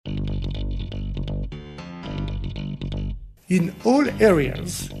In all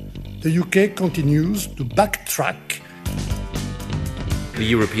areas, the UK continues to backtrack. The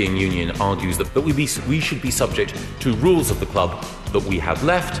European Union argues that we should be subject to rules of the club that we have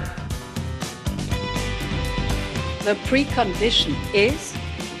left. The precondition is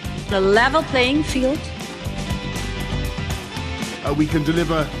the level playing field. We can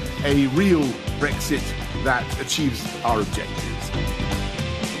deliver a real Brexit that achieves our objectives.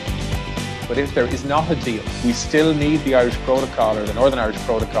 But if there is not a deal, we still need the Irish Protocol or the Northern Irish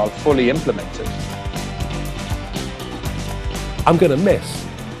Protocol fully implemented. I'm going to miss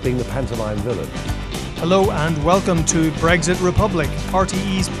being the pantomime villain. Hello and welcome to Brexit Republic,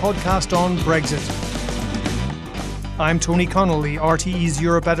 RTE's podcast on Brexit. I'm Tony Connolly, RTE's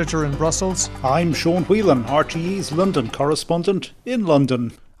Europe editor in Brussels. I'm Sean Whelan, RTE's London correspondent in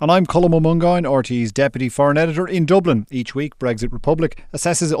London. And I'm Colm O'Mungáin, RTE's Deputy Foreign Editor in Dublin. Each week, Brexit Republic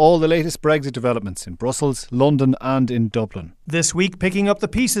assesses all the latest Brexit developments in Brussels, London and in Dublin. This week, picking up the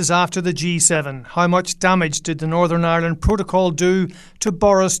pieces after the G7. How much damage did the Northern Ireland Protocol do to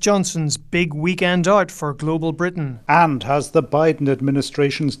Boris Johnson's big weekend out for global Britain? And has the Biden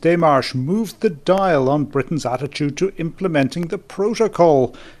administration's démarche moved the dial on Britain's attitude to implementing the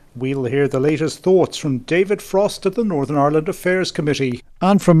protocol? We'll hear the latest thoughts from David Frost of the Northern Ireland Affairs Committee.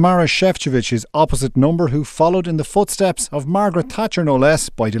 And from Maroš Šefčovič, his opposite number, who followed in the footsteps of Margaret Thatcher no less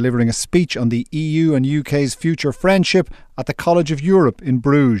by delivering a speech on the EU and UK's future friendship at the College of Europe in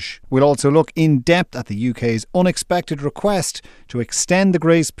Bruges. We'll also look in depth at the UK's unexpected request to extend the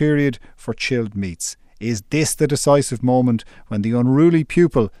grace period for chilled meats. Is this the decisive moment when the unruly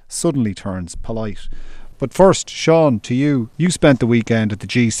pupil suddenly turns polite? But first, Sean, to you. You spent the weekend at the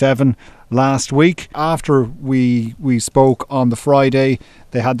G7 last week. After we spoke on the Friday,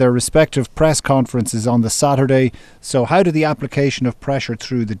 they had their respective press conferences on the Saturday. So how did the application of pressure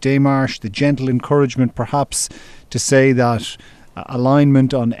through the démarche, the gentle encouragement perhaps to say that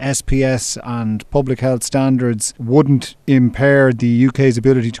alignment on SPS and public health standards wouldn't impair the UK's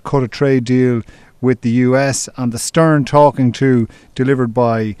ability to cut a trade deal with the US, and the stern talking to delivered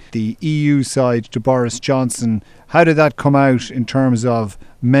by the EU side to Boris Johnson, how did that come out in terms of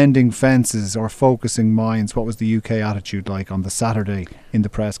mending fences or focusing minds? What was the UK attitude like on the Saturday in the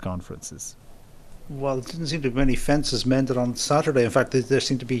press conferences? Well, it didn't seem to be many fences mended on Saturday. In fact, there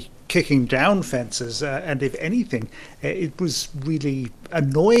seemed to be kicking down fences. And if anything, it was really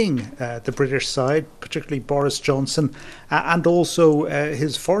annoying the British side, particularly Boris Johnson, and also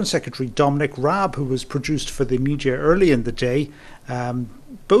his Foreign Secretary, Dominic Raab, who was produced for the media early in the day.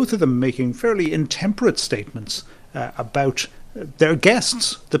 Both of them making fairly intemperate statements about their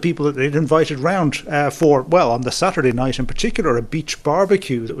guests, the people that they'd invited round for, well, on the Saturday night in particular, a beach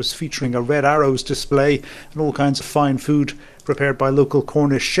barbecue that was featuring a Red Arrows display and all kinds of fine food prepared by local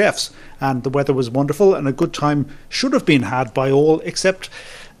Cornish chefs. And the weather was wonderful and a good time should have been had by all, except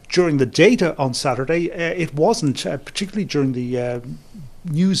during the data on Saturday, it wasn't, particularly during the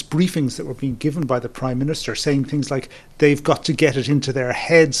news briefings that were being given by the Prime Minister, saying things like they've got to get it into their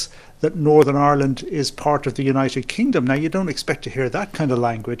heads that Northern Ireland is part of the United Kingdom. Now, you don't expect to hear that kind of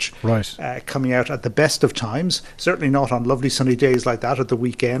language coming out at the best of times, certainly not on lovely sunny days like that at the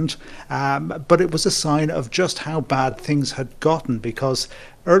weekend. But it was a sign of just how bad things had gotten, because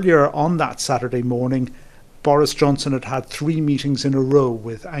earlier on that Saturday morning, Boris Johnson had had 3 meetings in a row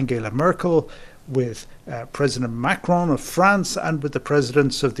with Angela Merkel, with President Macron of France, and with the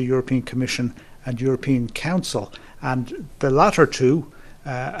presidents of the European Commission and European Council. And the latter two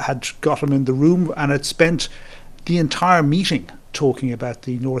had got him in the room and had spent the entire meeting talking about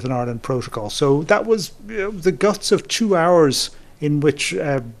the Northern Ireland Protocol. So that was the guts of 2 hours in which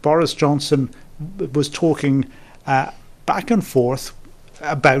Boris Johnson was talking back and forth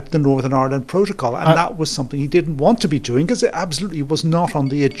about the Northern Ireland Protocol, and that was something he didn't want to be doing because it absolutely was not on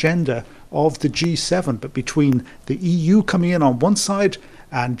the agenda of the G7. But between the EU coming in on one side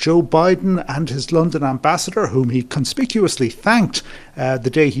and Joe Biden and his London ambassador, whom he conspicuously thanked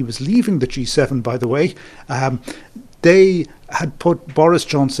the day he was leaving the G7, by the way, they had put Boris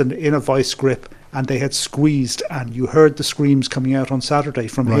Johnson in a vice grip and they had squeezed, and you heard the screams coming out on Saturday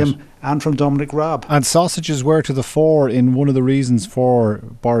from him and from Dominic Raab. And sausages were to the fore in one of the reasons for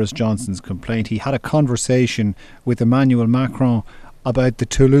Boris Johnson's complaint. He had a conversation with Emmanuel Macron about the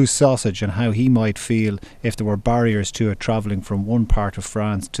Toulouse sausage and how he might feel if there were barriers to it travelling from one part of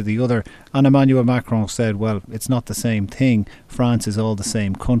France to the other. And Emmanuel Macron said, well, it's not the same thing. France is all the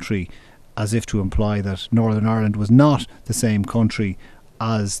same country, as if to imply that Northern Ireland was not the same country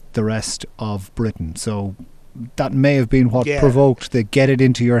as the rest of Britain. So that may have been what provoked the get it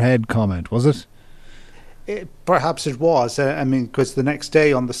into your head comment, was it? Perhaps it was. I mean, because the next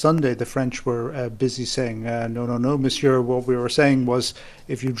day on the Sunday, the French were busy saying, no, monsieur, what we were saying was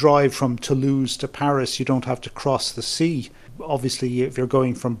if you drive from Toulouse to Paris, you don't have to cross the sea. Obviously, if you're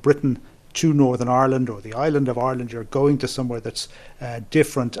going from Britain to Northern Ireland or the island of Ireland, you're going to somewhere that's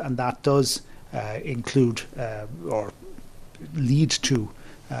different, and that does include or lead to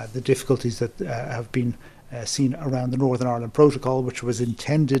the difficulties that have been seen around the Northern Ireland Protocol, which was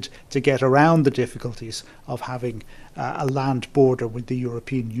intended to get around the difficulties of having a land border with the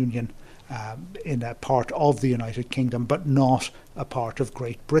European Union in a part of the United Kingdom, but not a part of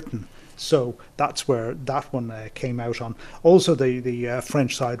Great Britain. So that's where that one came out on. Also, the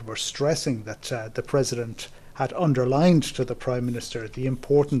French side were stressing that the President had underlined to the Prime Minister the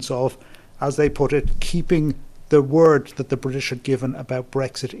importance of, as they put it, keeping the word that the British had given about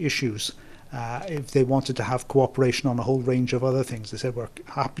Brexit issues. If they wanted to have cooperation on a whole range of other things. They said, we're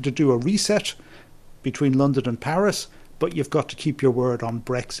happy to do a reset between London and Paris, but you've got to keep your word on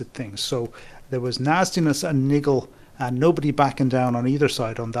Brexit things. So there was nastiness and niggle, and nobody backing down on either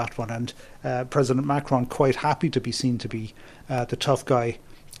side on that one. And President Macron quite happy to be seen to be the tough guy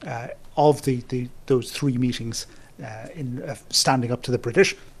of those three meetings in standing up to the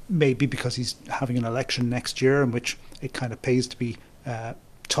British, maybe because he's having an election next year in which it kind of pays to be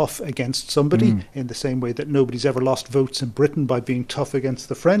tough against somebody, in the same way that nobody's ever lost votes in Britain by being tough against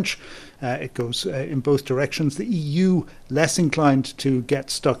the French. It goes in both directions. The EU, less inclined to get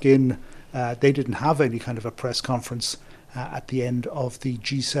stuck in. They didn't have any kind of a press conference at the end of the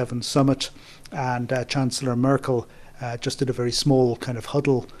G7 summit, and Chancellor Merkel just did a very small kind of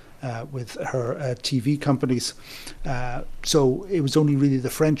huddle with her TV companies. So it was only really the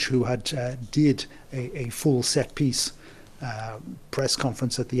French who had did a full set piece press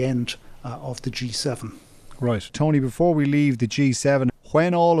conference at the end of the G7. Right. Tony, before we leave the G7,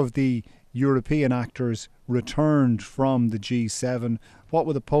 when all of the European actors returned from the G7, what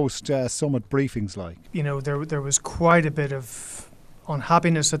were the post-summit briefings like? You know, there was quite a bit of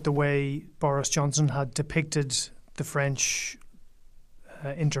unhappiness at the way Boris Johnson had depicted the French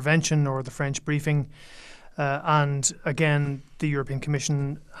intervention or the French briefing. And again, the European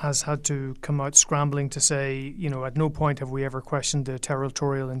Commission has had to come out scrambling to say, you know, at no point have we ever questioned the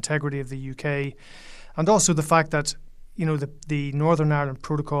territorial integrity of the UK. And also the fact that, you know, the Northern Ireland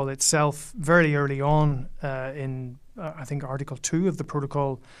Protocol itself, very early on in, I think, Article 2 of the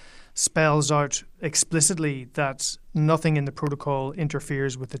Protocol, spells out explicitly that nothing in the Protocol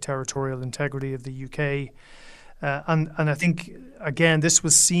interferes with the territorial integrity of the UK. And I think, again, this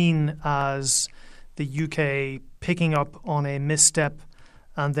was seen as the UK picking up on a misstep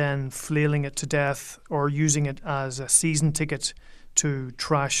and then flailing it to death or using it as a season ticket to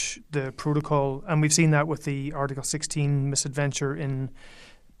trash the protocol. And we've seen that with the Article 16 misadventure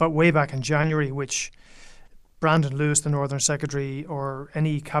but way back in January, which Brandon Lewis, the Northern Secretary, or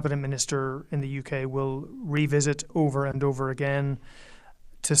any cabinet minister in the UK will revisit over and over again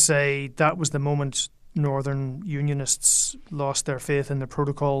to say that was the moment Northern Unionists lost their faith in the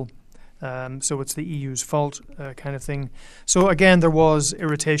protocol. So it's the EU's fault kind of thing. So again, there was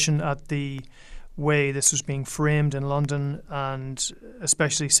irritation at the way this was being framed in London, and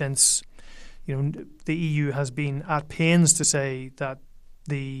especially since, you know, the EU has been at pains to say that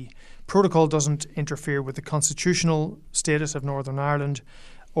the protocol doesn't interfere with the constitutional status of Northern Ireland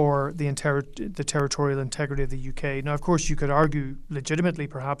or the territorial integrity of the UK. Now, of course, you could argue legitimately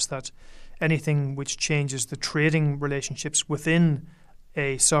perhaps that anything which changes the trading relationships within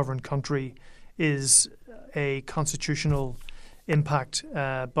a sovereign country is a constitutional impact.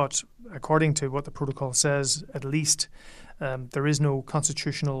 But according to what the protocol says, at least, there is no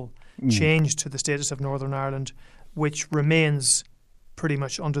constitutional change to the status of Northern Ireland, which remains pretty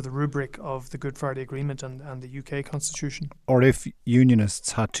much under the rubric of the Good Friday Agreement and the UK Constitution. Or if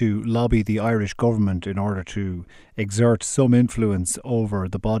Unionists had to lobby the Irish government in order to exert some influence over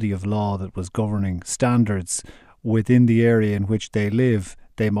the body of law that was governing standards within the area in which they live,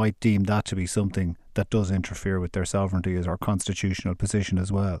 they might deem that to be something that does interfere with their sovereignty as our constitutional position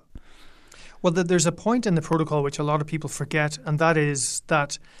as well. Well, there's a point in the protocol which a lot of people forget, and that is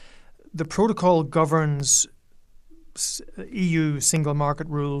that the protocol governs EU single market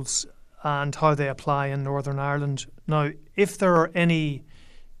rules and how they apply in Northern Ireland. Now, if there are any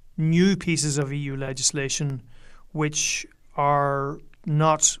new pieces of EU legislation which are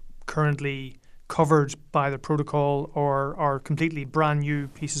not currently covered by the protocol or are completely brand new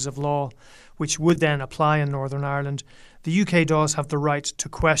pieces of law which would then apply in Northern Ireland, the UK does have the right to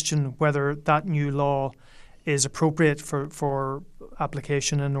question whether that new law is appropriate for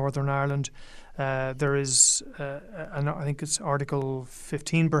application in Northern Ireland. There is, I think it's Article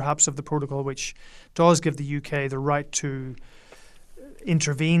 15 perhaps of the protocol, which does give the UK the right to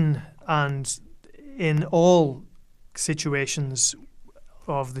intervene, and in all situations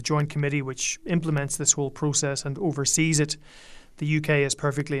of the Joint Committee which implements this whole process and oversees it, the UK is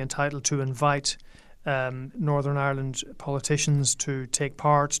perfectly entitled to invite Northern Ireland politicians to take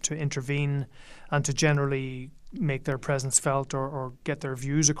part, to intervene, and to generally make their presence felt or get their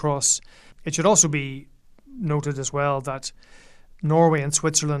views across. It should also be noted as well that Norway and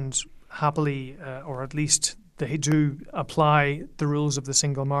Switzerland happily, or at least they do apply the rules of the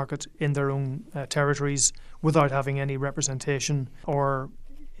single market in their own territories without having any representation or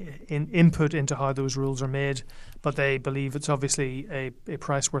input into how those rules are made. But they believe it's obviously a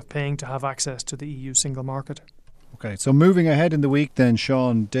price worth paying to have access to the EU single market. Okay, so moving ahead in the week then,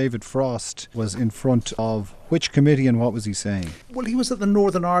 Sean, David Frost was in front of which committee and what was he saying? Well, he was at the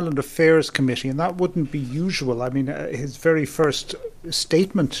Northern Ireland Affairs Committee, and that wouldn't be usual. I mean, his very first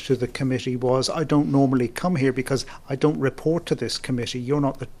statement to the committee was, I don't normally come here because I don't report to this committee. You're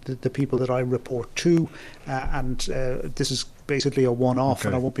not the people that I report to, and this is basically a one-off,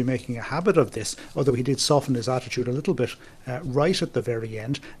 and I won't be making a habit of this, although he did soften his attitude a little bit right at the very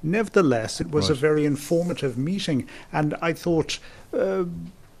end. Nevertheless, it was a very informative meeting, and I thought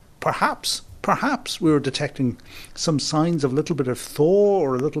perhaps we were detecting some signs of a little bit of thaw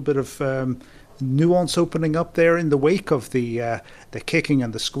or a little bit of nuance opening up there in the wake of the kicking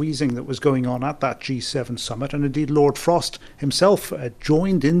and the squeezing that was going on at that G7 summit. And indeed, Lord Frost himself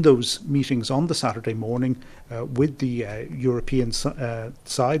joined in those meetings on the Saturday morning with the European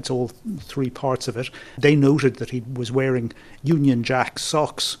sides, all three parts of it. They noted that he was wearing Union Jack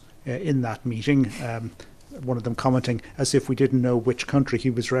socks in that meeting. One of them commenting as if we didn't know which country he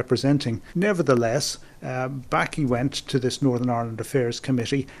was representing. Nevertheless, back he went to this Northern Ireland Affairs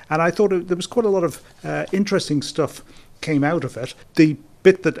Committee, and I thought there was quite a lot of interesting stuff came out of it. The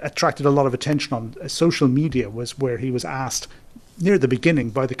bit that attracted a lot of attention on social media was where he was asked near the beginning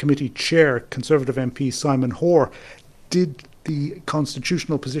by the committee chair, Conservative MP Simon Hoare, did the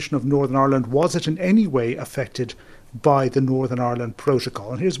constitutional position of Northern Ireland, was it in any way affected by the Northern Ireland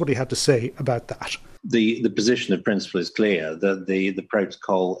Protocol? And here's what he had to say about that. The position of principle is clear, that the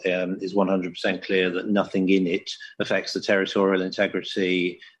protocol is 100% clear that nothing in it affects the territorial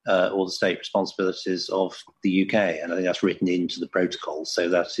integrity or the state responsibilities of the UK. And I think that's written into the protocol. So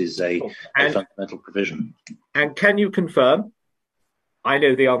that is a fundamental provision. And can you confirm, I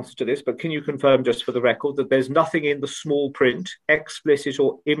know the answer to this, but can you confirm just for the record that there's nothing in the small print, explicit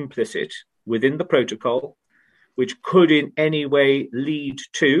or implicit, within the protocol which could in any way lead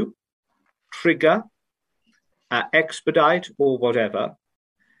to, trigger, expedite or whatever,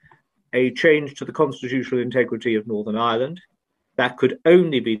 a change to the constitutional integrity of Northern Ireland? That could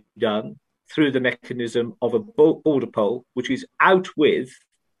only be done through the mechanism of a border poll, which is out with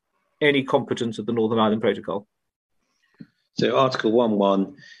any competence of the Northern Ireland Protocol. So Article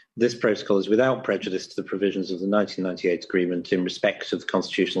 1.1, this protocol is without prejudice to the provisions of the 1998 agreement in respect of the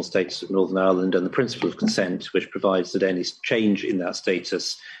constitutional status of Northern Ireland and the principle of consent, which provides that any change in that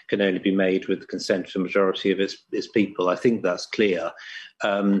status can only be made with the consent of a majority of its people. I think that's clear.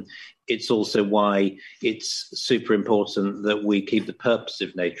 It's also why it's super important that we keep the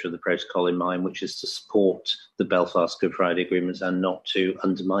purposive nature of the protocol in mind, which is to support the Belfast Good Friday Agreement and not to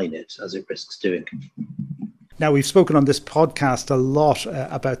undermine it, as it risks doing. Now, we've spoken on this podcast a lot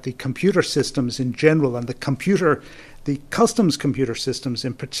about the computer systems in general and the customs computer systems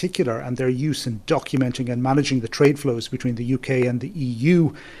in particular, and their use in documenting and managing the trade flows between the UK and the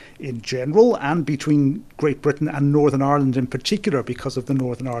EU in general, and between Great Britain and Northern Ireland in particular, because of the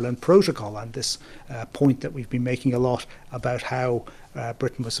Northern Ireland Protocol and this point that we've been making a lot about how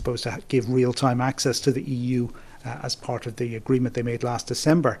Britain was supposed to give real-time access to the EU as part of the agreement they made last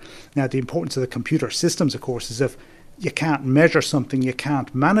December. Now, the importance of the computer systems, of course, is if you can't measure something, you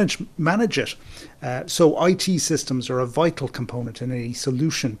can't manage it. So IT systems are a vital component in any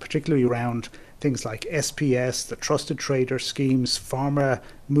solution, particularly around things like SPS, the trusted trader schemes, pharma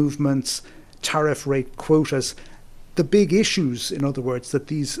movements, tariff rate quotas. The big issues, in other words, that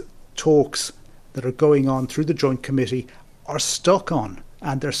these talks that are going on through the Joint Committee are stuck on,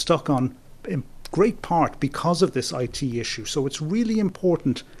 and they're stuck on in great part because of this IT issue. So it's really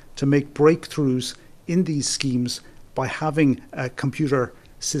important to make breakthroughs in these schemes by having a computer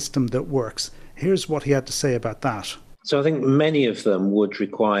system that works. Here's what he had to say about that. So I think many of them would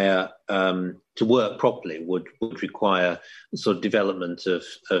require, to work properly, would require sort of development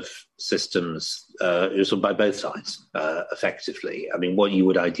of systems sort of by both sides effectively. I mean, what you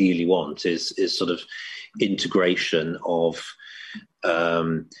would ideally want is sort of integration of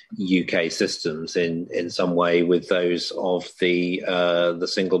UK systems in some way with those of the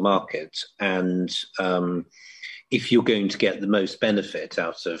single market. And if you're going to get the most benefit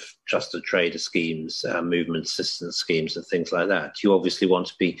out of trusted trader schemes, movement assistance schemes and things like that, you obviously want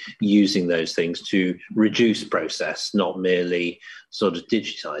to be using those things to reduce process, not merely sort of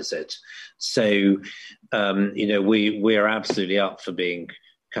digitize it. So, we are absolutely up for being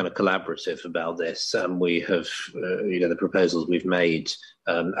kind of collaborative about this. And we have, the proposals we've made,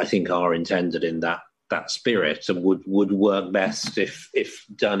 I think are intended in that spirit and would work best if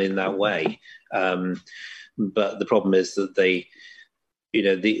done in that way. But the problem is that the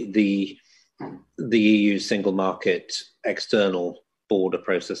EU single market external border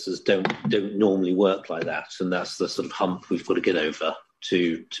processes don't normally work like that, and that's the sort of hump we've got to get over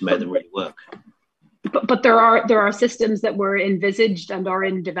to make them really work. But there are systems that were envisaged and are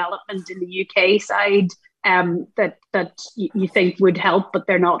in development in the UK side that you think would help, but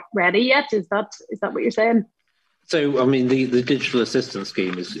they're not ready yet. Is that what you're saying? So, I mean, the digital assistance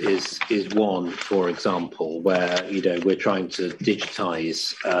scheme is one, for example, where we're trying to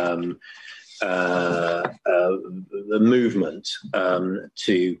digitise the movement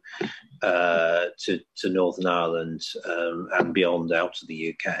to Northern Ireland and beyond out to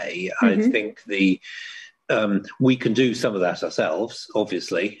the UK. Mm-hmm. I think we can do some of that ourselves.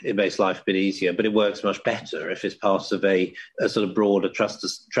 Obviously, it makes life a bit easier, but it works much better if it's part of a sort of broader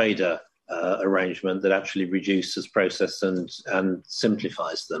trusted trader arrangement that actually reduces process and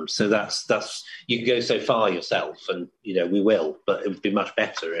simplifies them. So that's you can go so far yourself, and we will, but it would be much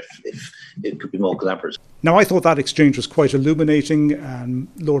better if it could be more collaborative. Now, I thought that exchange was quite illuminating, and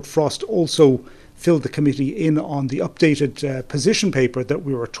Lord Frost also filled the committee in on the updated position paper that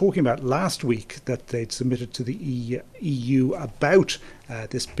we were talking about last week that they'd submitted to the EU about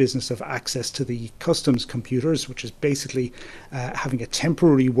this business of access to the customs computers, which is basically having a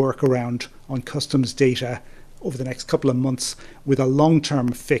temporary workaround on customs data over the next couple of months with a long-term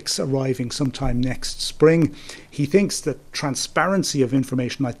fix arriving sometime next spring. He thinks that transparency of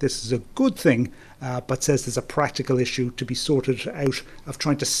information like this is a good thing, but says there's a practical issue to be sorted out of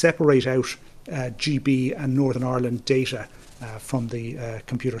trying to separate out GB and Northern Ireland data from the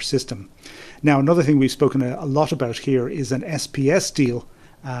computer system. Now, another thing we've spoken a lot about here is an SPS deal,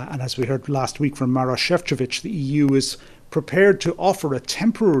 and as we heard last week from Maroš Šefčovič, the EU is prepared to offer a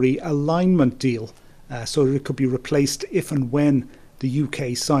temporary alignment deal so that it could be replaced if and when the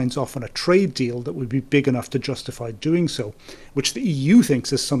UK signs off on a trade deal that would be big enough to justify doing so, which the EU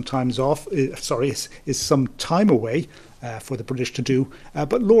thinks is some time away for the British to do.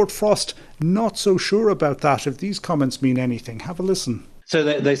 But Lord Frost, not so sure about that. If these comments mean anything, have a listen. So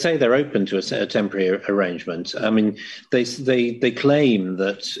they say they're open to a temporary arrangement. I mean, they claim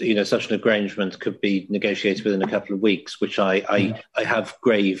that such an arrangement could be negotiated within a couple of weeks, which I have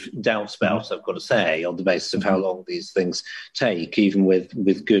grave doubts about, I've got to say, on the basis of how long these things take, even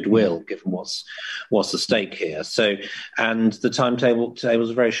with goodwill, given what's at stake here. So, and the tables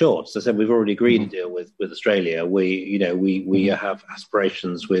are very short. As I said, we've already agreed a deal with Australia. We have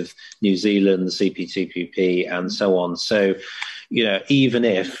aspirations with New Zealand, the CPTPP, and so on. So, even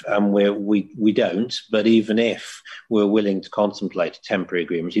if, and we don't, but even if we're willing to contemplate a temporary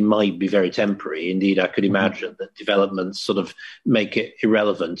agreement, it might be very temporary. Indeed, I could imagine that developments sort of make it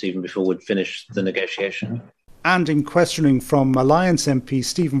irrelevant even before we'd finish the negotiation. And in questioning from Alliance MP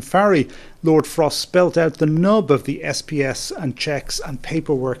Stephen Farry, Lord Frost spelt out the nub of the SPS and checks and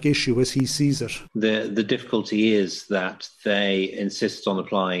paperwork issue as he sees it. The difficulty is that they insist on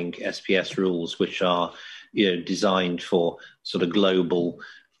applying SPS rules, which are designed for sort of global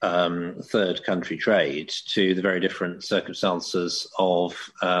third country trade, to the very different circumstances of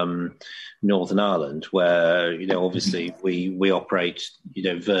Northern Ireland, where obviously we operate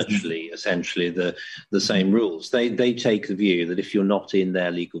virtually essentially the same rules. They take the view that if you're not in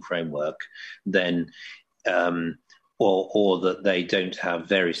their legal framework, then or that they don't have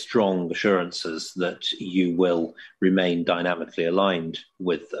very strong assurances that you will remain dynamically aligned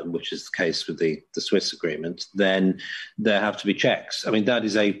with them, which is the case with the Swiss agreement, then there have to be checks. I mean, that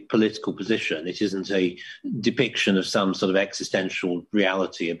is a political position. It isn't a depiction of some sort of existential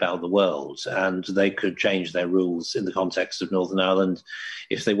reality about the world, and they could change their rules in the context of Northern Ireland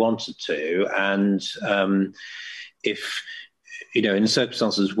if they wanted to. And if in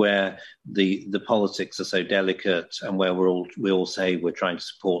circumstances where the politics are so delicate and where we all say we're trying to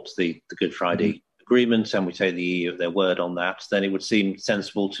support the Good Friday Agreement and we take the EU at their word on that, then it would seem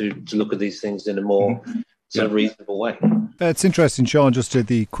sensible to look at these things in a more in a reasonable way. It's interesting, Sean, just to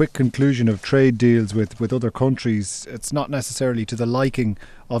the quick conclusion of trade deals with other countries. It's not necessarily to the liking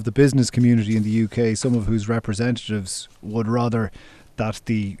of the business community in the UK, some of whose representatives would rather that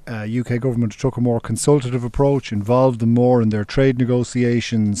the UK government took a more consultative approach, involved them more in their trade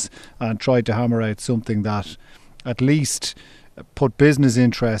negotiations and tried to hammer out something that at least put business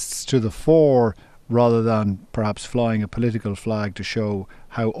interests to the fore rather than perhaps flying a political flag to show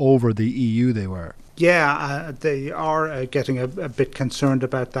how over the EU they were. Yeah, they are getting a bit concerned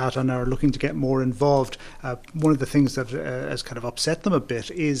about that and are looking to get more involved. One of the things that has kind of upset them a bit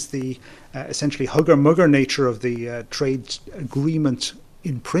is the essentially hugger-mugger nature of the trade agreement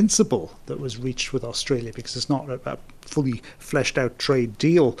in principle that was reached with Australia, because it's not a fully fleshed out trade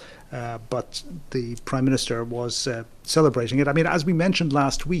deal, but the Prime Minister was celebrating it. I mean, as we mentioned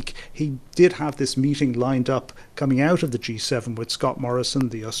last week, he did have this meeting lined up coming out of the G7 with Scott Morrison,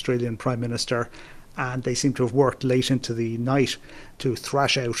 the Australian Prime Minister, and they seem to have worked late into the night to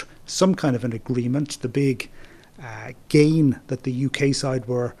thrash out some kind of an agreement. The big gain that the UK side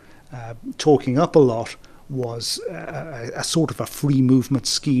were talking up a lot was a sort of a free movement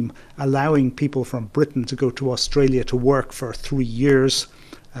scheme, allowing people from Britain to go to Australia to work for 3 years.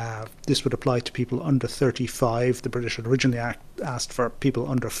 This would apply to people under 35. The British had originally asked for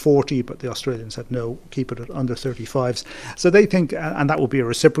people under 40, but the Australians said no, keep it at under 35s. So they think, and that will be a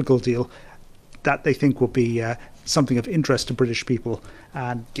reciprocal deal, that they think will be something of interest to British people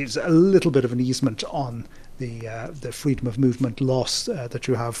and gives a little bit of an easement on the freedom of movement loss that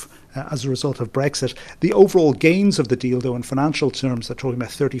you have as a result of Brexit. The overall gains of the deal, though, in financial terms, they're talking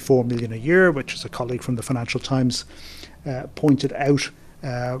about 34 million a year, which, as a colleague from the Financial Times pointed out,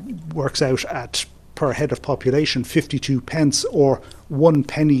 works out at, per head of population, 52 pence, or 1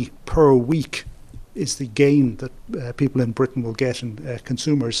 penny per week is the gain that people in Britain will get, and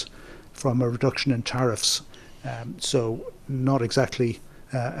consumers, from a reduction in tariffs. So not exactly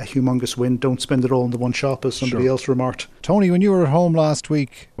a humongous win. Don't spend it all in the one shop, as somebody else remarked. Tony, when you were at home last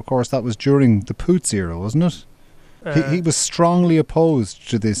week, of course that was during the Poots era, wasn't it? He was strongly opposed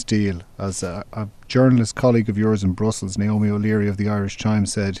to this deal. As a journalist colleague of yours in Brussels, Naomi O'Leary of the Irish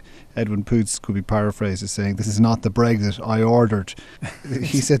Times, said, Edwin Poots could be paraphrased as saying, "This is not the Brexit I ordered."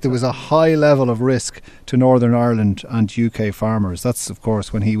 He said there was a high level of risk to Northern Ireland and UK farmers. That's, of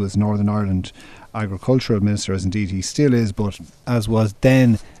course, when he was Northern Ireland Agricultural Minister, as indeed he still is, but as was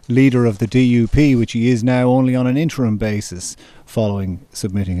then leader of the DUP, which he is now only on an interim basis, following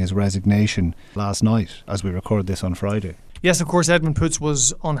submitting his resignation last night, as we record this on Friday. Yes, of course, Edwin Poots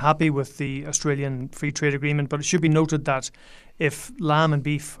was unhappy with the Australian Free Trade Agreement, but it should be noted that if lamb and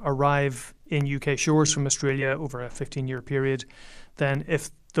beef arrive in UK shores from Australia over a 15-year period, then if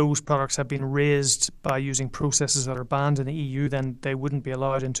those products have been raised by using processes that are banned in the EU, then they wouldn't be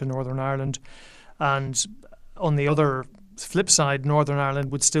allowed into Northern Ireland. And on the other flip side, Northern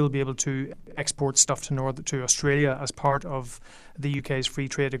Ireland would still be able to export stuff to Australia as part of the UK's free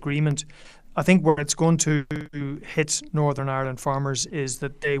trade agreement. I think where it's going to hit Northern Ireland farmers is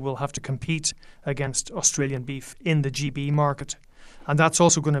that they will have to compete against Australian beef in the GB market. And that's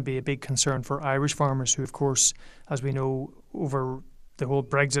also going to be a big concern for Irish farmers who, of course, as we know, over the whole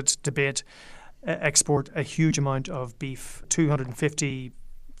Brexit debate, export a huge amount of beef,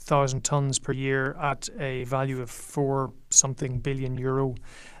 250,000 tonnes per year at a value of €4-something billion.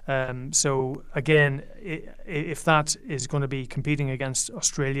 So again, if that is going to be competing against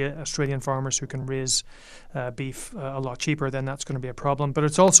Australian farmers who can raise beef a lot cheaper, then that's going to be a problem. But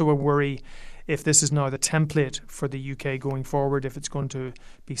it's also a worry if this is now the template for the UK going forward, if it's going to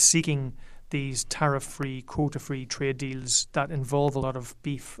be seeking these tariff-free, quota-free trade deals that involve a lot of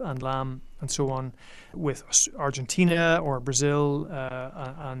beef and lamb and so on with Argentina or Brazil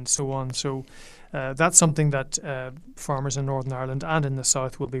and so on. So that's something that farmers in Northern Ireland and in the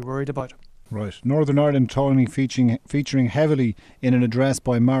south will be worried about. Right. Northern Ireland, Tony, featuring heavily in an address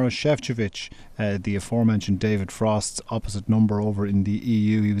by Maroš Šefčovič, the aforementioned David Frost's opposite number over in the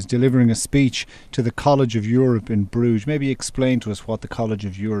EU. He was delivering a speech to the College of Europe in Bruges. Maybe explain to us what the College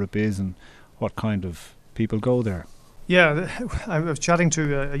of Europe is and what kind of people go there. Yeah, I was chatting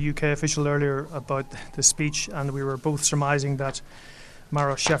to a UK official earlier about the speech, and we were both surmising that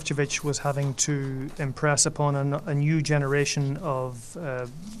Maroš Šefčovič was having to impress upon a new generation of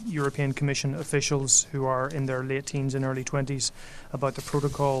European Commission officials who are in their late teens and early 20s about the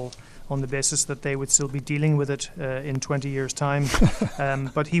protocol, on the basis that they would still be dealing with it in 20 years' time.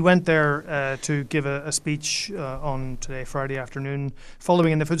 But he went there to give a speech on today, Friday afternoon,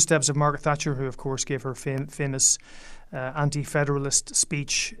 following in the footsteps of Margaret Thatcher, who, of course, gave her famous anti-federalist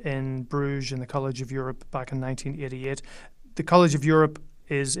speech in Bruges in the College of Europe back in 1988. The College of Europe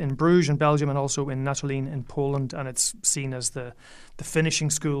is in Bruges in Belgium and also in Natolin in Poland, and it's seen as the finishing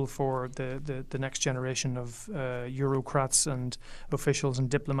school for the next generation of Eurocrats and officials and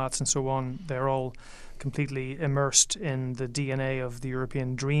diplomats and so on. They're all completely immersed in the DNA of the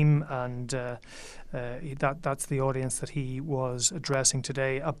European dream, and that's the audience that he was addressing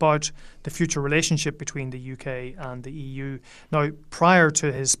today about the future relationship between the UK and the EU. Now, prior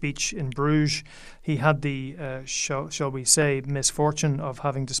to his speech in Bruges, he had the, shall we say, misfortune of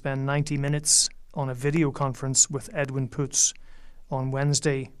having to spend 90 minutes on a video conference with Edwin Poots on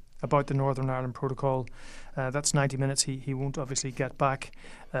Wednesday about the Northern Ireland Protocol. That's 90 minutes he won't obviously get back.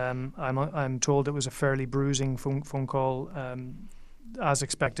 I'm told it was a fairly bruising phone call. As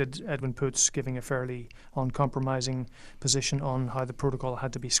expected, Edwin Poots giving a fairly uncompromising position on how the protocol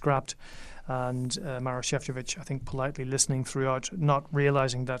had to be scrapped, and Maroš Šefčovič, I think, politely listening throughout, not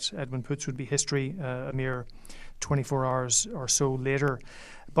realising that Edwin Poots would be history a mere 24 hours or so later.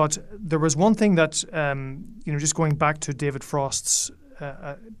 But there was one thing that, just going back to David Frost's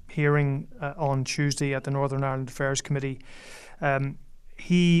hearing on Tuesday at the Northern Ireland Affairs Committee,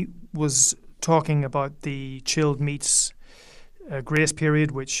 he was talking about the chilled meats grace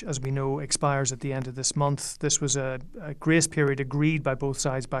period, which, as we know, expires at the end of this month. This was a grace period agreed by both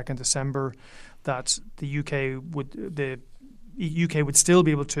sides back in December, that the UK would still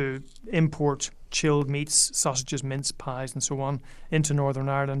be able to import chilled meats, sausages, mince pies and so on into Northern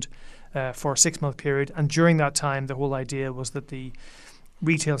Ireland for a 6-month period. And during that time, the whole idea was that the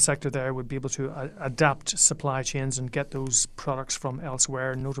retail sector there would be able to adapt supply chains and get those products from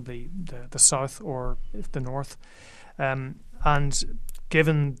elsewhere, notably the south or the north. And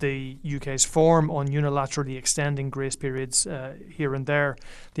given the UK's form on unilaterally extending grace periods here and there,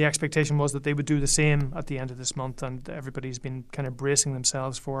 the expectation was that they would do the same at the end of this month, and everybody's been kind of bracing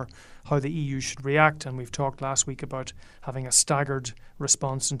themselves for how the EU should react. And we've talked last week about having a staggered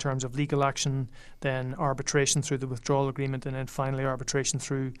response in terms of legal action, then arbitration through the withdrawal agreement, and then finally arbitration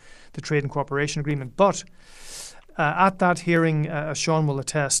through the trade and cooperation agreement. But at that hearing, as Sean will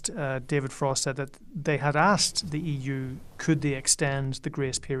attest, David Frost said that they had asked the EU, could they extend the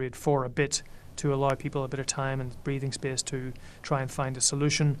grace period for a bit to allow people a bit of time and breathing space to try and find a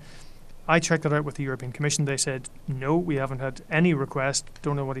solution. I checked that out with the European Commission. They said, no, we haven't had any request.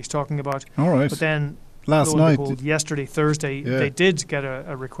 Don't know what he's talking about. All right. But then, last night, yesterday, Thursday, they did get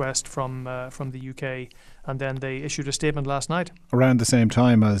a request from the UK, and then they issued a statement last night. Around the same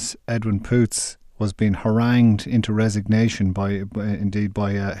time as Edwin Poots was being harangued into resignation by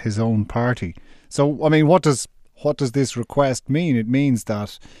his own party. So, I mean, what does this request mean? It means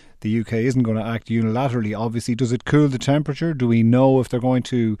that the UK isn't going to act unilaterally. Obviously, does it cool the temperature? Do we know if they're going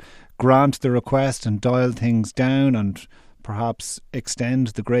to grant the request and dial things down and perhaps extend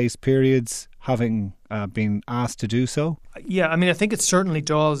the grace periods, having been asked to do so? Yeah, I mean, I think it certainly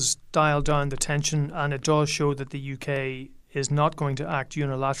does dial down the tension, and it does show that the UK is not going to act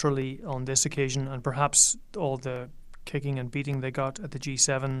unilaterally on this occasion, and perhaps all the kicking and beating they got at the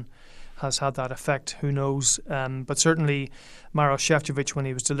G7 has had that effect. Who knows? But certainly Maroš Šefčovič, when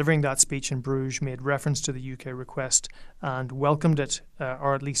he was delivering that speech in Bruges, made reference to the UK request and welcomed it,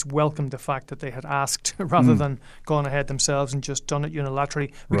 or at least welcomed the fact that they had asked rather than gone ahead themselves and just done it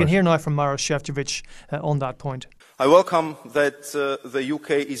unilaterally. We can hear now from Maroš Šefčovič on that point. I welcome that the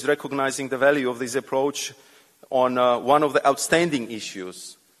UK is recognising the value of this approach on one of the outstanding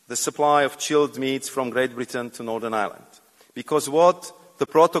issues, the supply of chilled meats from Great Britain to Northern Ireland. Because what the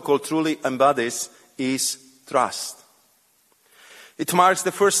protocol truly embodies is trust. It marks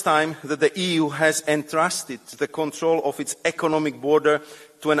the first time that the EU has entrusted the control of its economic border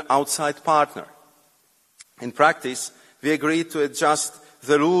to an outside partner. In practice, we agreed to adjust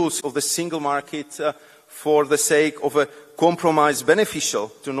the rules of the single market for the sake of a compromise beneficial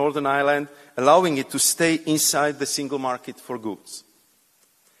to Northern Ireland, allowing it to stay inside the single market for goods.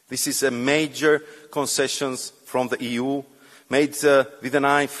 This is a major concession from the EU, made with an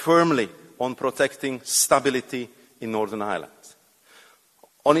eye firmly on protecting stability in Northern Ireland.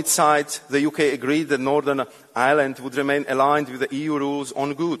 On its side, the UK agreed that Northern Ireland would remain aligned with the EU rules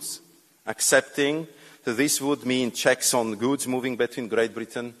on goods, accepting that this would mean checks on goods moving between Great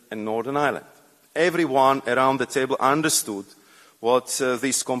Britain and Northern Ireland. Everyone around the table understood what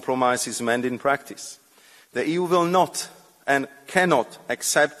these compromises meant in practice. The EU will not and cannot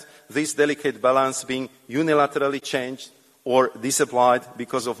accept this delicate balance being unilaterally changed or disapplied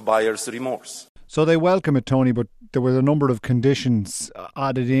because of buyer's remorse. So they welcome it, Tony, but there were a number of conditions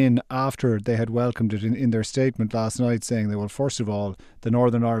added in after they had welcomed it in their statement last night, saying that, well, first of all, the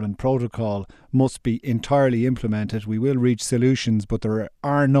Northern Ireland Protocol must be entirely implemented. We will reach solutions, but there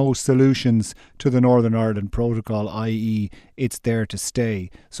are no solutions to the Northern Ireland Protocol, i.e. it's there to stay.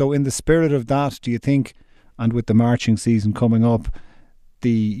 So in the spirit of that, do you think, and with the marching season coming up, the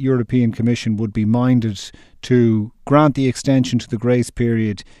European Commission would be minded to grant the extension to the grace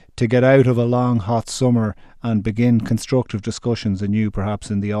period to get out of a long hot summer and begin constructive discussions anew perhaps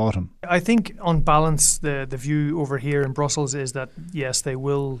in the autumn? I think on balance the view over here in Brussels is that yes, they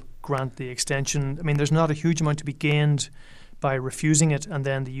will grant the extension. I mean, there's not a huge amount to be gained by refusing it, and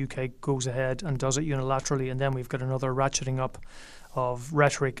then the UK goes ahead and does it unilaterally, and then we've got another ratcheting up of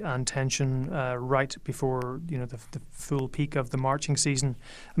rhetoric and tension right before the full peak of the marching season.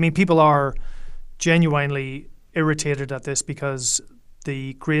 I mean, people are genuinely irritated at this because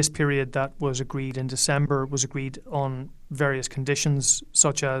the grace period that was agreed in December was agreed on various conditions,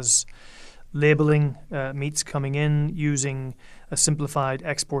 such as labelling meats coming in, using a simplified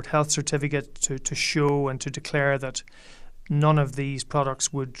export health certificate to show and to declare that none of these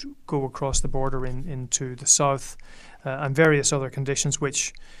products would go across the border into the south, and various other conditions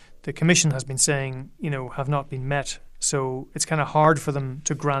which the Commission has been saying, have not been met. So it's kind of hard for them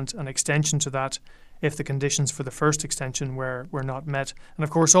to grant an extension to that if the conditions for the first extension were not met. And of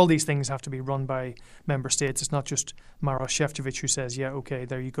course, all these things have to be run by member states. It's not just Maroš Šefčovič who says, yeah, okay,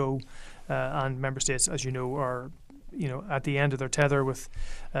 there you go. And member states, as you know, are at the end of their tether with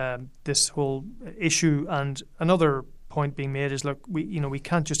this whole issue. And another point being made is, look, we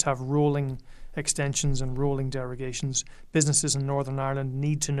can't just have rolling extensions and rolling derogations. Businesses in Northern Ireland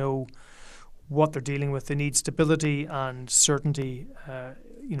need to know what they're dealing with. They need stability and certainty,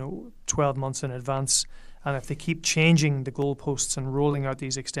 12 months in advance. And if they keep changing the goalposts and rolling out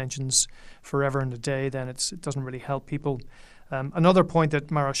these extensions forever and a day, then it doesn't really help people. Another point that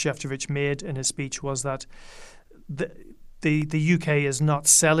Maroš Šefčovič made in his speech was that the UK is not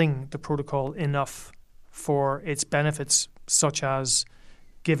selling the protocol enough for its benefits, such as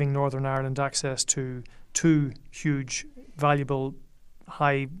giving Northern Ireland access to two huge, valuable,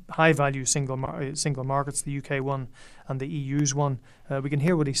 high value single markets, the UK one and the EU's one. We can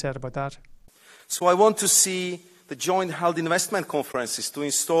hear what he said about that. So I want to see the joint held investment conferences to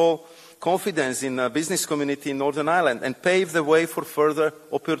install confidence in the business community in Northern Ireland and pave the way for further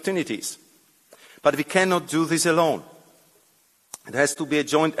opportunities. But we cannot do this alone. It has to be a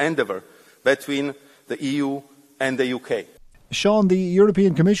joint endeavour between the EU and the UK. Sean, the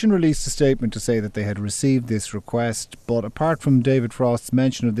European Commission released a statement to say that they had received this request, but apart from David Frost's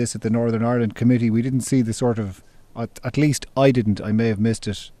mention of this at the Northern Ireland Committee, we didn't see the sort of, at least I didn't, I may have missed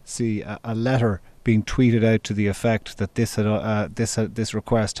it, see a letter being tweeted out to the effect that this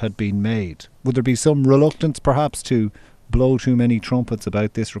request had been made. Would there be some reluctance perhaps to blow too many trumpets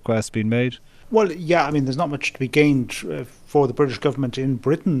about this request being made? Well, yeah, I mean, there's not much to be gained for the British government in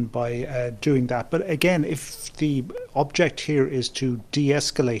Britain by doing that. But again, if the object here is to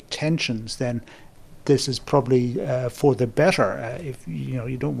de-escalate tensions, then this is probably for the better. If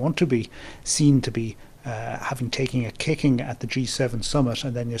you don't want to be seen to be taking a kicking at the G7 summit,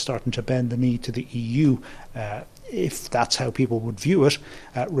 and then you're starting to bend the knee to the EU, if that's how people would view it.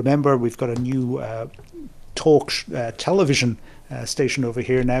 Remember, we've got a new talk television station over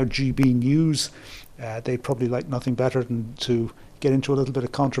here now, GB News. They probably like nothing better than to get into a little bit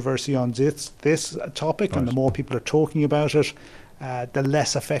of controversy on this topic, right. And the more people are talking about it, the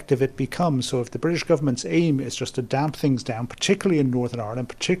less effective it becomes. So if the British government's aim is just to damp things down, particularly in Northern Ireland,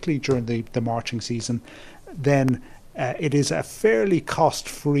 particularly during the marching season, then it is a fairly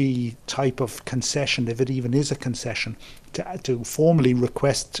cost-free type of concession, if it even is a concession, to formally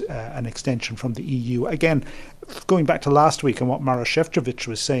request an extension from the EU. Again, going back to last week and what Maroš Šefčovič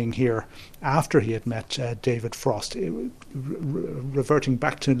was saying here after he had met David Frost, reverting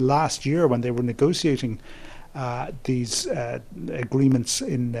back to last year when they were negotiating these agreements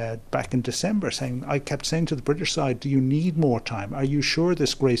back in December, saying, I kept saying to the British side, do you need more time? Are you sure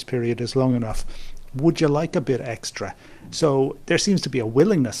this grace period is long enough? Would you like a bit extra? So there seems to be a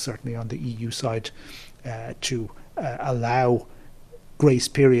willingness, certainly on the EU side, to allow grace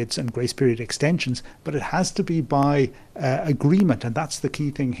periods and grace period extensions, but it has to be by agreement, and that's the key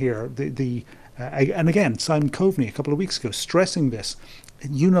thing here. And again, Simon Coveney a couple of weeks ago stressing this.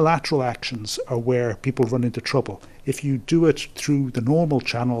 Unilateral actions are where people run into trouble. If you do it through the normal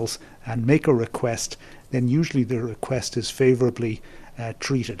channels and make a request, then usually the request is favourably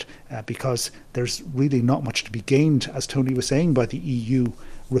treated because there's really not much to be gained, as Tony was saying, by the EU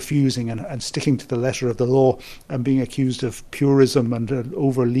refusing and sticking to the letter of the law and being accused of purism and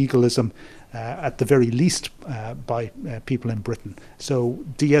over legalism at the very least by people in Britain. So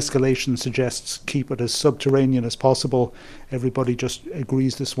de-escalation suggests keep it as subterranean as possible. Everybody just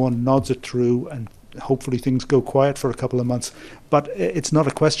agrees this one, nods it through, and hopefully things go quiet for a couple of months. But it's not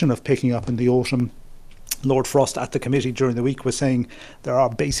a question of picking up in the autumn. Lord Frost at the committee during the week was saying there are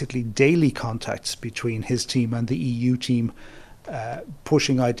basically daily contacts between his team and the EU team,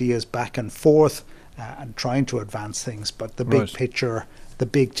 pushing ideas back and forth and trying to advance things. But the big picture, the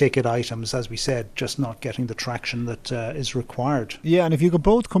big ticket items, as we said, just not getting the traction that is required. Yeah, and if you could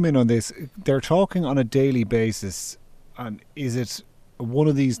both come in on this, they're talking on a daily basis, and is it one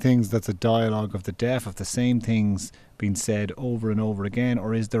of these things that's a dialogue of the deaf, of the same things being said over and over again,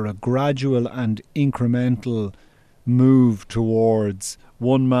 or is there a gradual and incremental move towards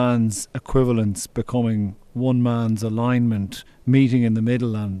one man's equivalence becoming one man's alignment, meeting in the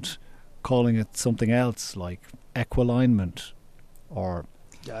middle and calling it something else like equialignment or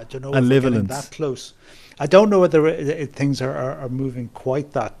I don't know if we're getting that close. I don't know whether things are moving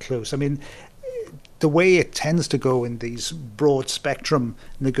quite that close. I mean, the way it tends to go in these broad spectrum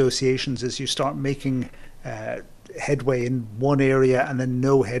negotiations is you start making headway in one area and then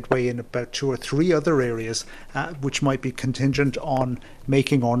no headway in about 2 or 3 other areas, which might be contingent on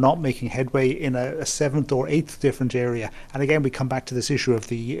making or not making headway in a 7th or 8th different area. And again, we come back to this issue of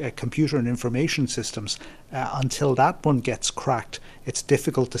the computer and information systems. Until that one gets cracked, it's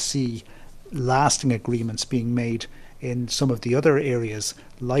difficult to see lasting agreements being made in some of the other areas,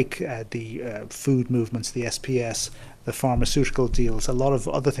 like the food movements, the SPS, the pharmaceutical deals. A lot of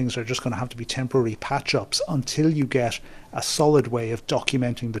other things are just going to have to be temporary patch-ups until you get a solid way of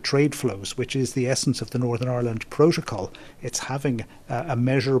documenting the trade flows, which is the essence of the Northern Ireland Protocol. It's having a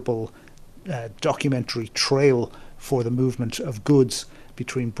measurable documentary trail for the movement of goods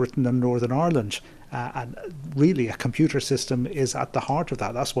between Britain and Northern Ireland. And really, a computer system is at the heart of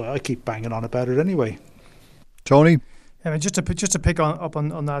that. That's why I keep banging on about it anyway. Tony? I mean, just to pick up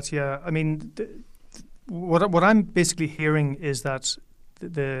on that, yeah. I mean, what I'm basically hearing is that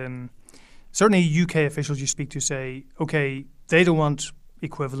certainly UK officials you speak to say, okay, they don't want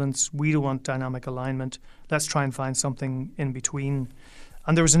equivalence, we don't want dynamic alignment. Let's try and find something in between.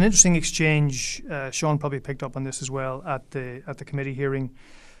 And there was an interesting exchange. Sean probably picked up on this as well at the committee hearing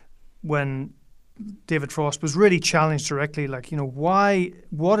when David Frost was really challenged directly, like,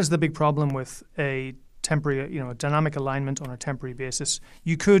 what is the big problem with a temporary, a dynamic alignment on a temporary basis?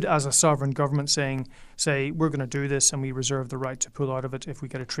 You could, as a sovereign government, say we're going to do this and we reserve the right to pull out of it if we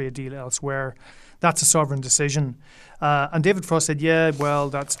get a trade deal elsewhere. That's a sovereign decision. And David Frost said, yeah, well,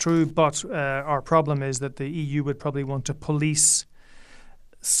 that's true, but our problem is that the EU would probably want to police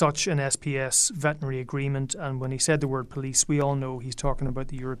such an SPS veterinary agreement. And when he said the word police, we all know he's talking about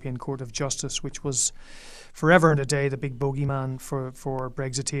the European Court of Justice, which was forever and a day the big bogeyman for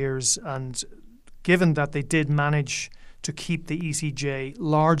Brexiteers. And given that they did manage to keep the ECJ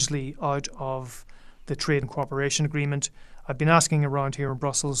largely out of the Trade and Cooperation Agreement, I've been asking around here in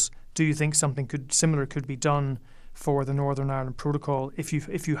Brussels, do you think something similar could be done for the Northern Ireland Protocol if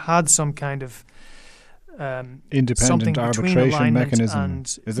you had some kind of independent arbitration mechanism?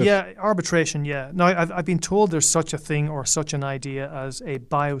 Arbitration, yeah. Now, I've been told there's such a thing or such an idea as a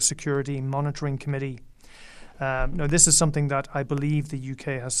biosecurity monitoring committee. Now, this is something that I believe the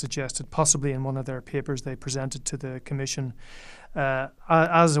UK has suggested, possibly in one of their papers they presented to the Commission,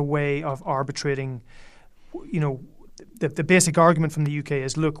 as a way of arbitrating. The basic argument from the UK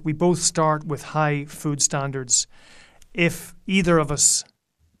is, look, we both start with high food standards. If either of us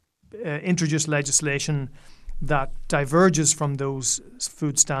introduce legislation that diverges from those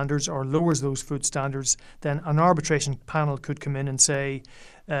food standards or lowers those food standards, then an arbitration panel could come in and say,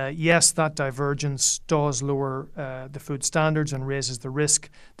 yes, that divergence does lower the food standards and raises the risk.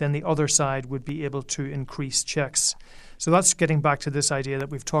 Then the other side would be able to increase checks. So that's getting back to this idea that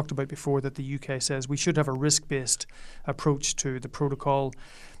we've talked about before, that the UK says we should have a risk-based approach to the protocol.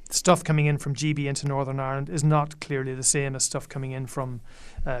 Stuff coming in from GB into Northern Ireland is not clearly the same as stuff coming in from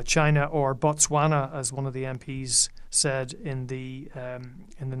China or Botswana, as one of the MPs said in the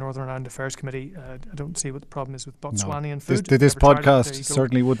Northern Ireland Affairs Committee. I don't see what the problem is with Botswanian food. This podcast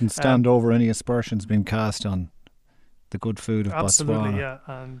certainly wouldn't stand over any aspersions being cast on the good food of absolutely, Botswana.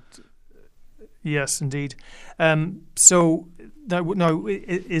 Yeah, and yes, indeed. So now,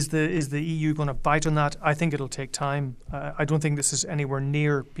 is the EU going to bite on that? I think it'll take time. I don't think this is anywhere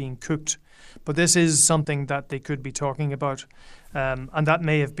near being cooked, but this is something that they could be talking about, and that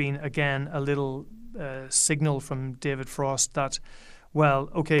may have been again a little signal from David Frost that, well,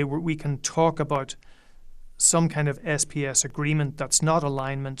 okay, we can talk about some kind of SPS agreement that's not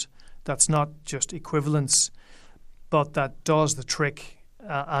alignment, that's not just equivalence, but that does the trick.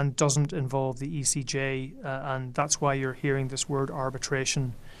 and doesn't involve the ECJ, and that's why you're hearing this word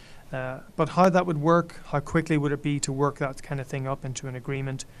arbitration. But how that would work, how quickly would it be to work that kind of thing up into an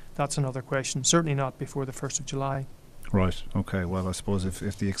agreement, that's another question. Certainly not before the 1st of July. Right, okay. Well, I suppose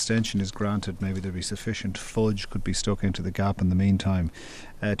if the extension is granted, maybe there'd be sufficient fudge could be stuck into the gap in the meantime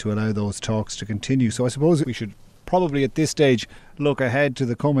to allow those talks to continue. So I suppose we should probably at this stage look ahead to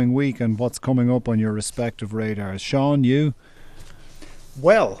the coming week and what's coming up on your respective radars. Sean, you?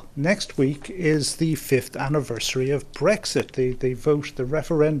 Well, next week is the 5th anniversary of Brexit. The vote, the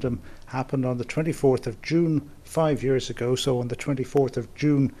referendum, happened on the 24th of June 5 years ago. So on the 24th of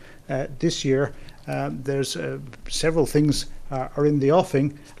June this year, there's several things are in the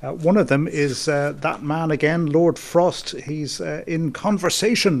offing. One of them is that man again, Lord Frost. He's in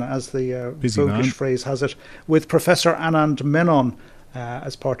conversation, as the Voguish phrase has it, with Professor Anand Menon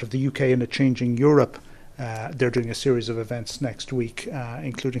as part of the UK in a Changing Europe. They're doing a series of events next week,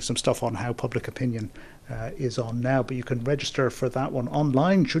 including some stuff on how public opinion is on now. But you can register for that one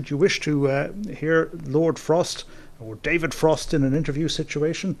online should you wish to hear Lord Frost or David Frost in an interview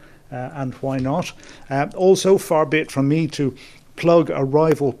situation, and why not? Also, far be it from me to plug a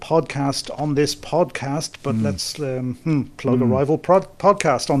rival podcast on this podcast, but let's plug a rival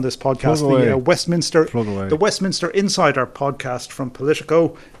podcast on this podcast, the Westminster Insider podcast from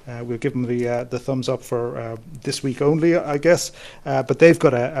Politico. We'll give them the thumbs up for this week only, I guess, but they've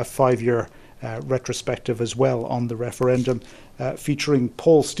got a 5-year retrospective as well on the referendum, featuring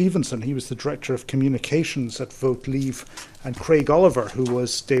Paul Stevenson. He was the Director of Communications at Vote Leave, and Craig Oliver, who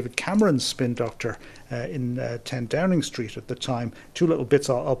was David Cameron's spin doctor in 10 Downing Street at the time. Two little bits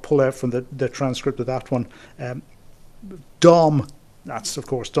I'll pull out from the transcript of that one. Dom, that's of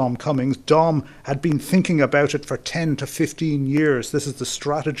course Dom Cummings. Dom had been thinking about it for 10 to 15 years. This is the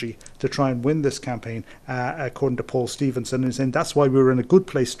strategy to try and win this campaign, according to Paul Stevenson. And saying that's why we were in a good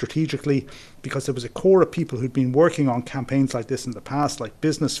place strategically, because there was a core of people who'd been working on campaigns like this in the past, like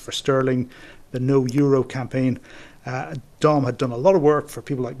Business for Sterling, the No Euro campaign. Dom had done a lot of work for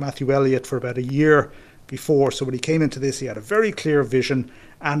people like Matthew Elliott for about a year before. So when he came into this, he had a very clear vision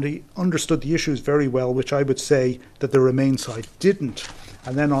and he understood the issues very well, which I would say that the Remain side didn't.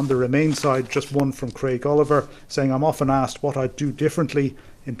 And then on the Remain side, just one from Craig Oliver saying, I'm often asked what I'd do differently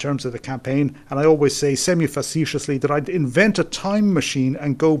in terms of the campaign, and I always say semi-facetiously that I'd invent a time machine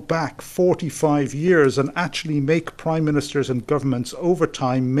and go back 45 years and actually make prime ministers and governments over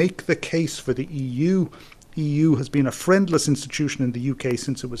time make the case for the EU. EU has been a friendless institution in the UK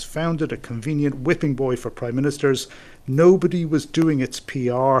since it was founded, a convenient whipping boy for prime ministers. Nobody was doing its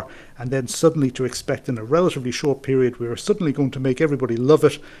PR, and then suddenly to expect in a relatively short period we were suddenly going to make everybody love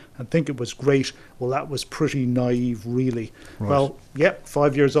it and think it was great. Well, that was pretty naive, really. Right. Well,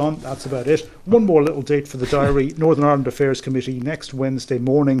 5 years on, that's about it. One more little date for the diary. Northern Ireland Affairs Committee next Wednesday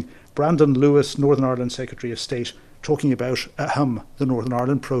morning. Brandon Lewis, Northern Ireland Secretary of State, talking about the Northern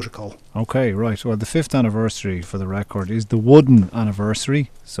Ireland Protocol. Okay, right. Well, the 5th anniversary, for the record, is the wooden anniversary.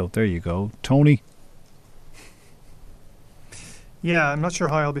 So there you go. Tony? Yeah, I'm not sure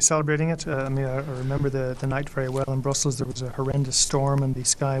how I'll be celebrating it. I remember the night very well in Brussels. There was a horrendous storm and the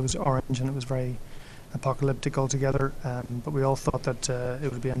sky was orange and it was very apocalyptic altogether. But we all thought that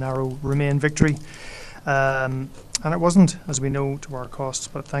it would be a narrow Remain victory. And it wasn't, as we know, to our costs,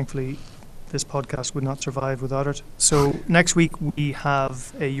 but thankfully this podcast would not survive without it. So next week we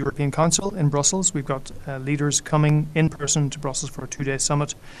have a European Council in Brussels. We've got leaders coming in person to Brussels for a 2-day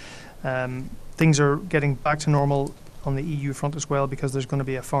summit. Things are getting back to normal on the EU front as well, because there's going to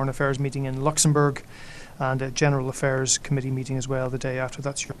be a Foreign Affairs meeting in Luxembourg and a General Affairs Committee meeting as well the day after.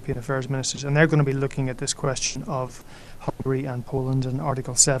 That's European Affairs Ministers. And they're going to be looking at this question of Hungary and Poland and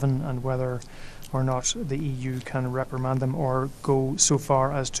Article 7 and whether or not the EU can reprimand them or go so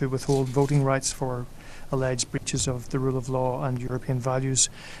far as to withhold voting rights for alleged breaches of the rule of law and European values.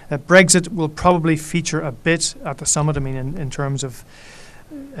 Brexit will probably feature a bit at the summit, in terms of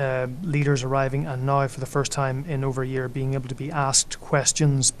leaders arriving and now for the first time in over a year being able to be asked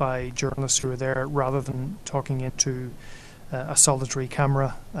questions by journalists who are there rather than talking into a solitary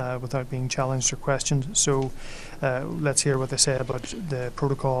camera without being challenged or questioned. So let's hear what they say about the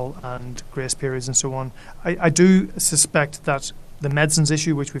protocol and grace periods and so on. I do suspect that the medicines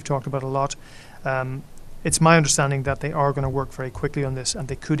issue, which we've talked about a lot, it's my understanding that they are going to work very quickly on this, and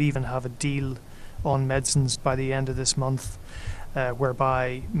they could even have a deal on medicines by the end of this month,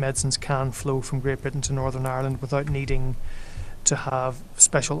 whereby medicines can flow from Great Britain to Northern Ireland without needing to have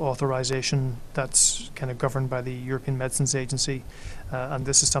special authorisation that's kind of governed by the European Medicines Agency. And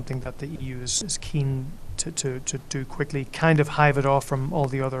this is something that the EU is keen to do quickly, kind of hive it off from all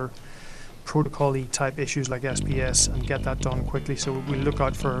the other protocol-y type issues like SPS and get that done quickly. So we'll look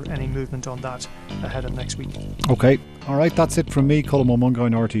out for any movement on that ahead of next week. Okay, all right, that's it from me, Colm Ó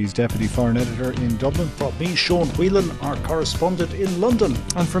Mongáin, RTÉ's Deputy Foreign Editor in Dublin. From me, Sean Whelan, our correspondent in London.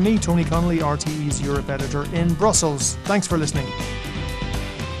 And from me, Tony Connolly, RTÉ's Europe Editor in Brussels. Thanks for listening.